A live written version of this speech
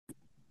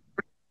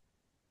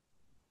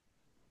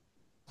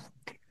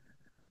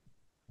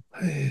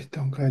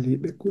Tông cài lý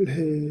bé cũ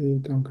hê,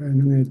 tông cài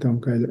nó nghe,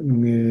 tông cài lại nó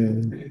nghe.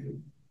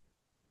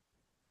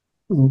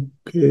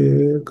 Ok,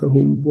 có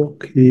hôm buộc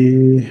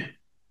khi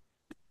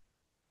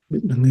biết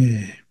nó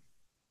nghe.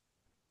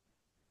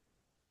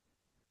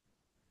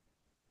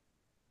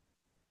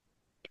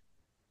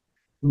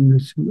 Hôm nay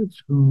sẽ mất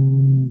cho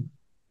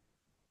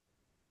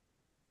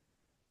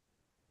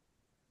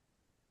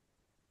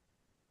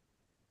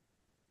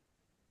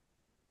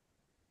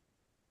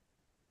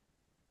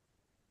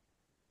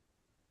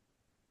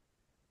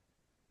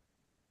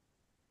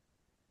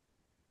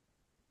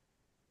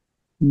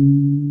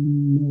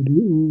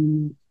audio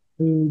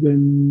 7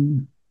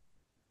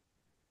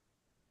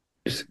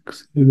 6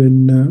 7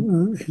 na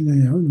hilay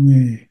họ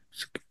nghe.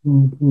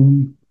 Skill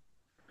phone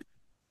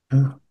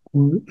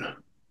code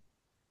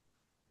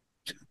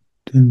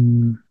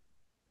then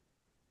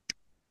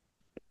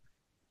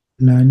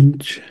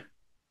lunch.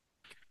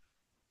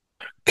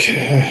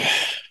 Okay.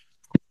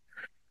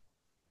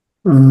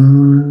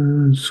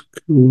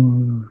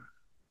 Skill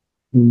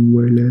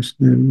wireless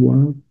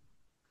network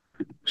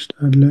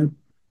start lab.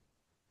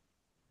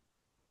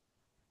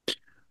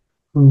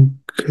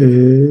 Ok,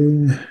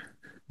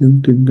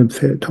 những tin cần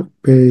phải thọc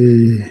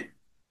về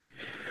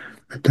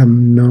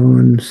tầm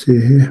non sẽ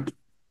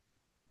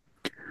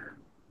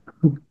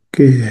ok,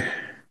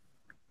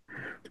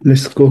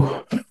 let's go.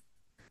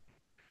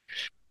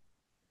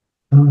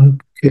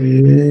 Ok,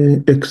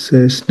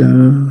 access the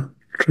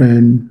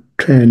trend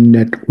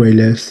net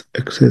wireless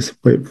access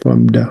way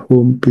from the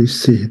home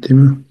PC thế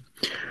mà.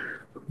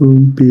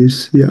 Home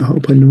PC họ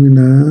phân nông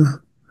na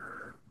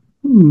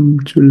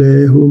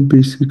chule home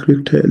PC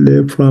click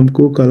thele from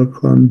Google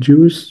Chrome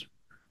use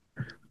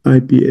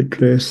IP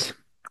address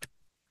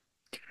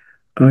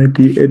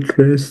IP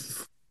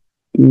address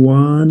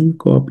one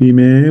copy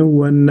me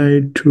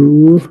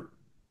 192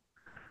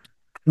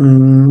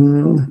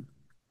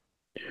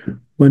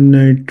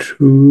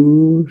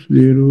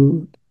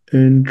 1920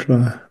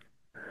 enter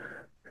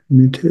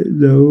밑에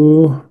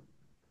dấu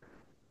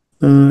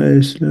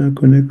is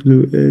connect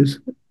US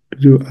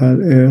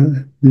URL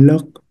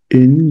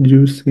login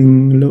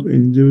using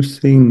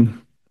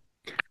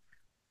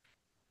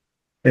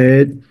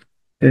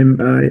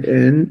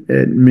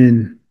admin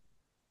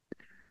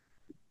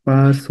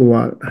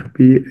password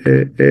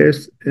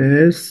PASSWORD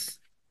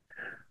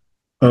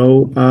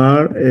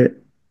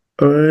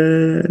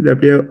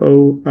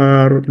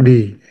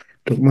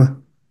đúng không?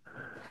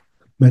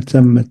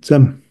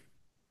 Macam-macam.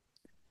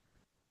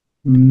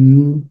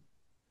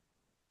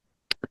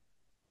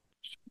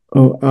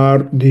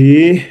 ORD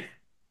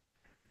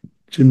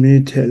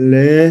Jimmy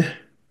Tele.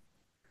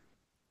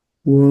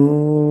 Wow.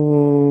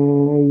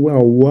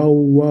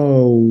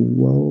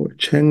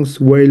 Chance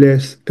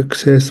wireless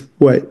access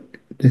point.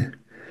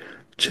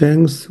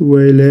 Chance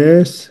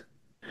wireless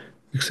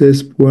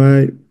access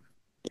point.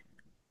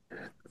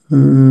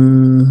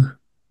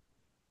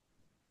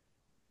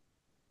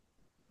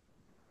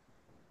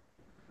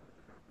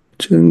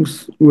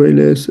 Chance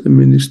wireless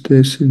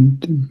administration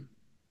team.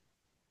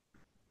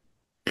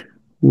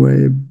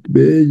 Web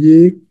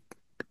basic.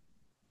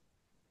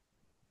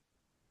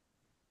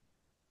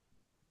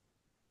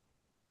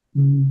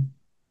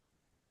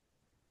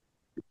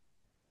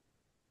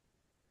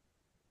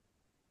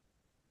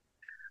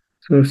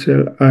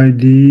 Social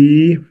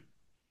ID.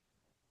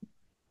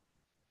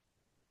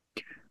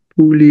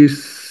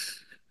 Police.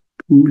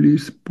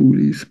 Police.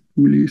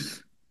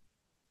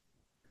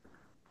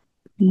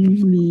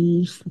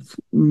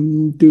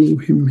 Do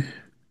him.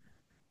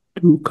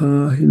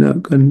 Duka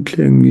hinakan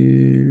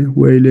tlengi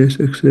wireless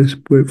access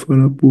point for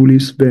a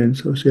police van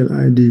social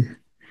ID.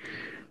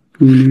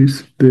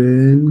 Police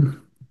van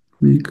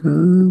Mika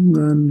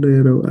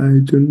ngandero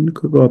ajun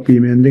ko copy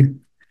mending.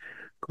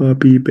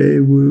 Copy pe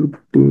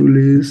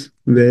police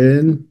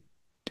van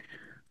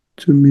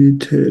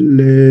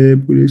Tumitele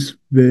police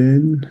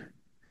van.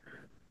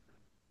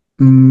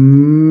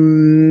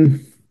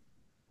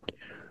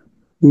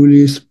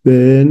 Police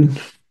van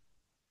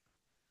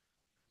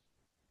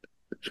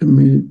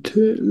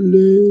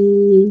Tumitele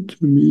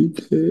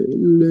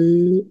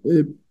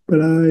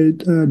apply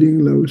tading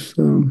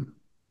lausam.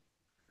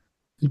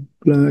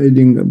 Apply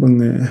ding abang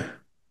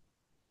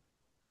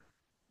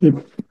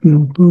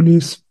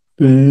police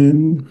van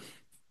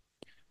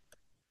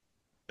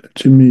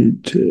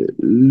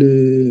Tumitele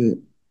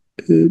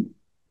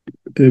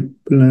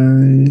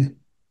apply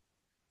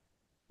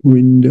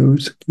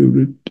Windows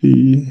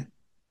security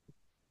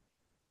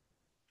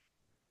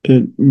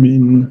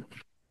admin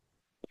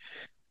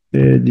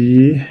AD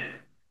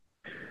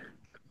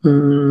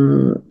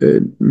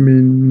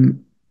admin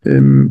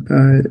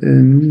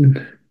MIN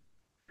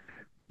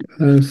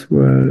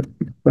password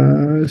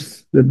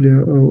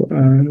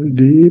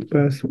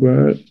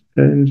password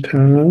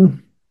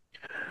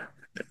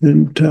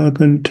enter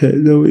contact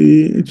Zoe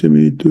จะ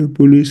มีตัว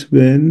police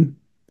van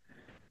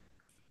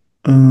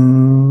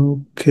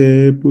ok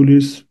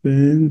police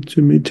vanจะ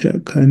มีแท็ก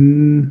คัน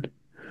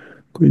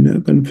คุยนั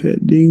กันแฟด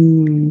ดิ้ง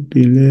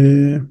ตีแล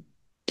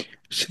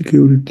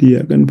security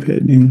กันแฟ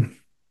ดดิ้ง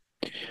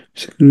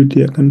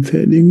security akan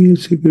fe dingi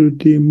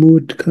security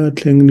mood ka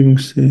thleng ding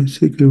se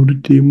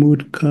security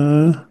mood ka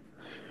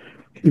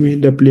imi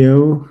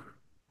w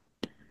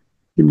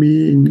imi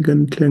in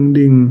kan thleng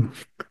ding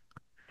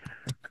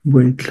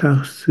boi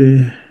thlak se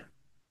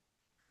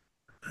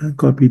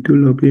copy tu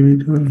lo pe mi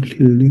tu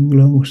thil ding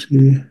lo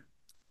se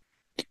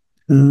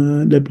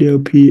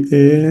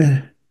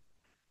WPA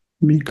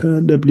Mika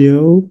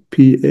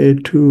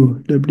WPA2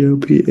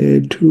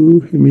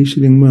 imi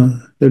siling ma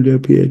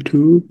WPA2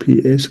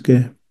 PSK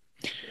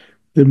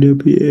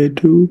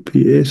WPA2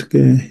 PSK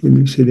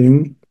imi siling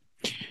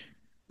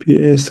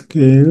PSK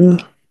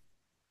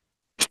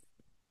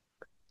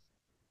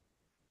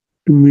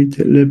imi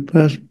tele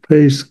pass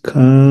praise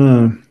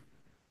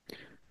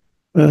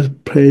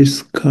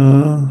ka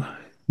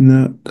na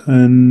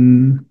kan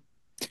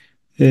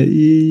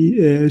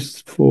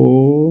AES4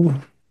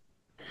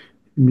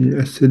 imi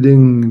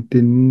asiling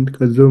tin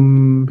kazum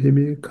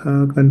imi ka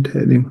kan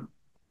thading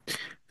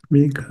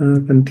mi ka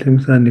kan thleng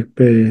sanik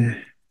pe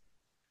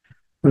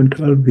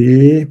control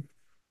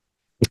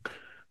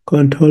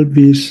V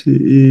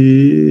CE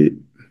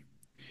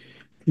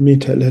imi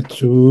tele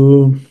chu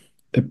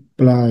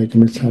apply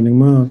kami saning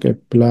ma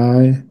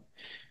apply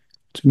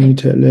chumi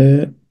tele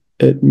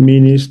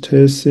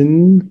administration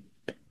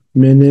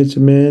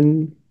management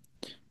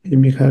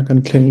imi ka kan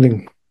thleng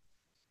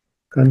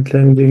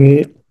ding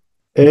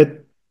add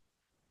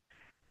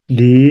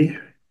D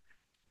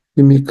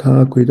imi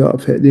ka kuido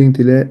fe ding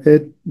tile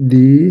add D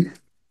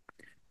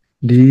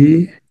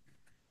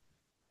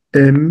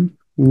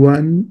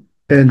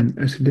M1N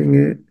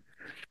asilinge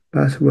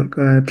password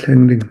ka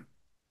thleng ding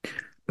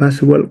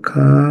password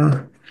ka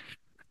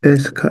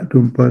S ka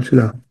tumpal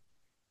sila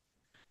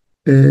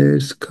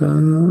S ka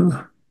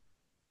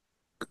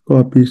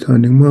copy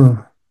saning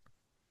ma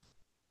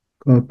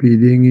copy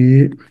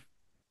dingi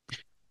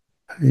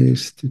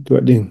paste tu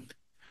ding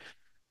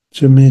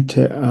chumi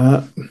the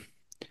a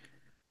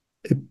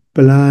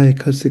apply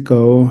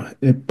kasiko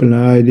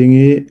apply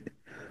dingi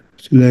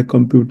sila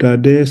computer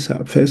de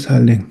sa fe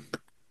saling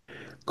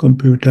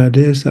computer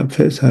de sa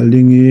fe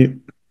salingi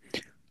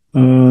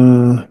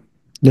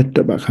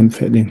laptop akan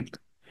fe ding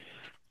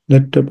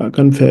laptop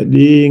akan fe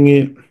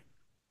dingi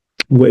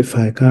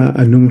wifi ka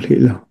anung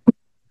hli lo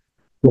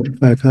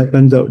wifi ka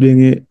kan dau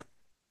dingi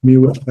mi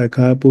wifi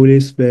ka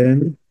police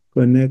van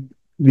connect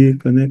đi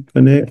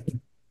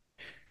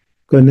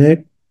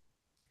connect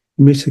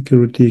mi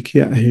security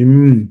khi ahim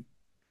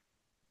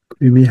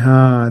mi ha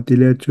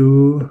tile chu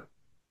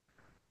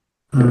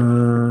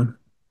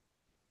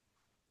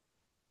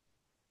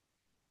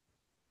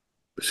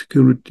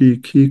security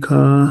khi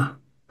kha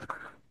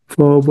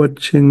for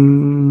watching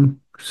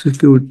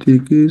security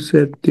key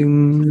setting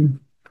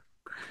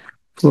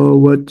for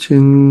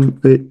watching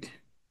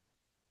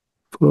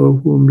for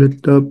home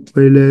laptop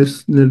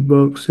wireless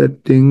network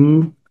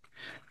setting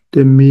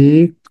the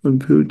mic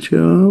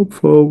computer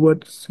for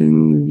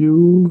watching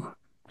you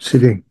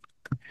setting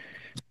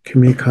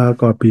khi kha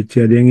copy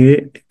chia ding e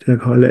chia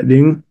kho lại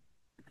ding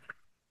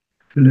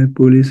le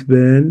police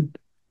van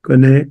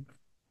connect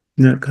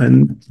ngã khăn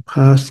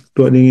pass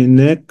tua ding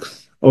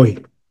next oi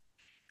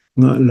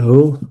ngã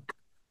lâu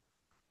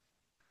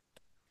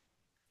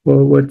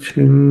for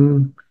watching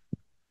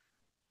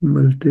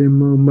multi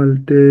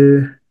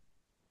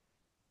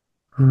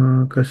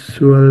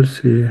casual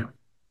see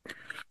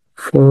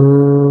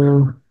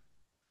for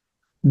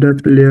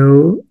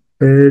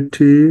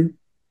WATCHING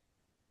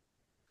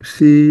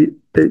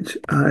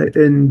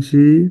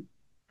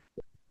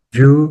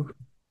you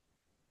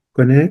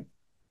connect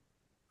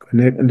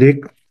dik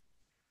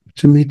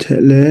chumi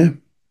thele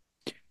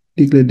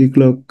dik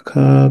lo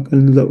kha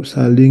kan dau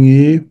sa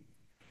lingi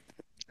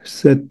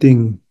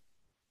setting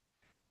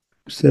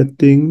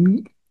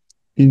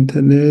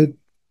internet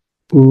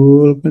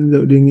pool kan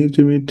dau dingi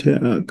chumi the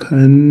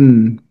khan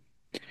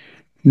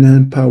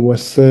nan power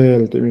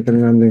cell chumi kan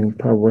ngan ding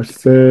power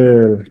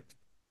cell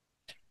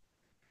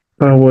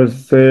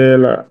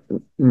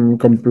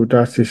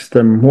computer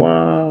system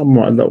mua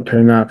dau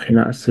thaina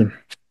khina sim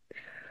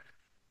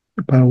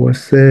power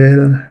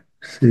cell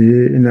si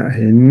ina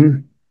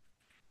hin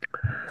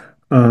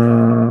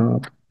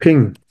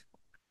ping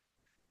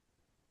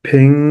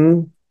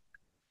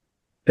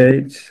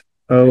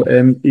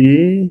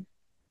HOME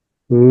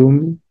home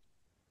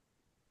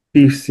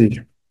PC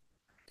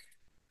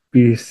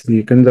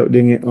kan dau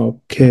dingi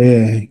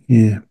okay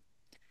yeah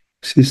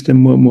system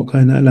mua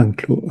khai na lang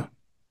thlu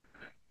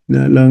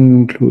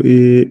e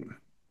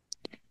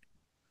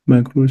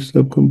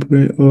Microsoft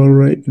Computer all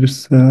right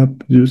user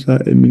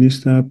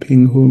administer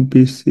ping home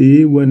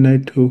PC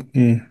 192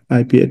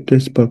 IP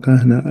address pa ka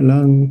na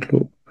lang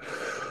thlu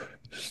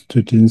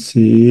student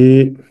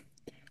si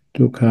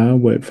tu kha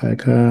wifi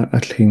ka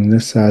athling na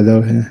sa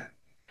daw he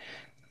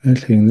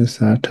athling na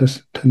sa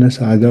thana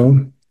sa daw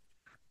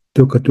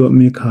tu ka tu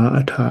mi kha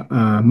atha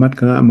mat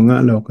ka manga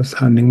lo ka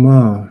saning ma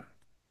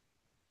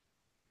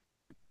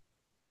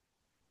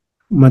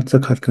mat sa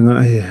khat ka nga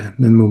he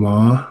nan mu ma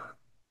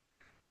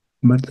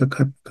mat sa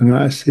khat ka nga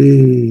se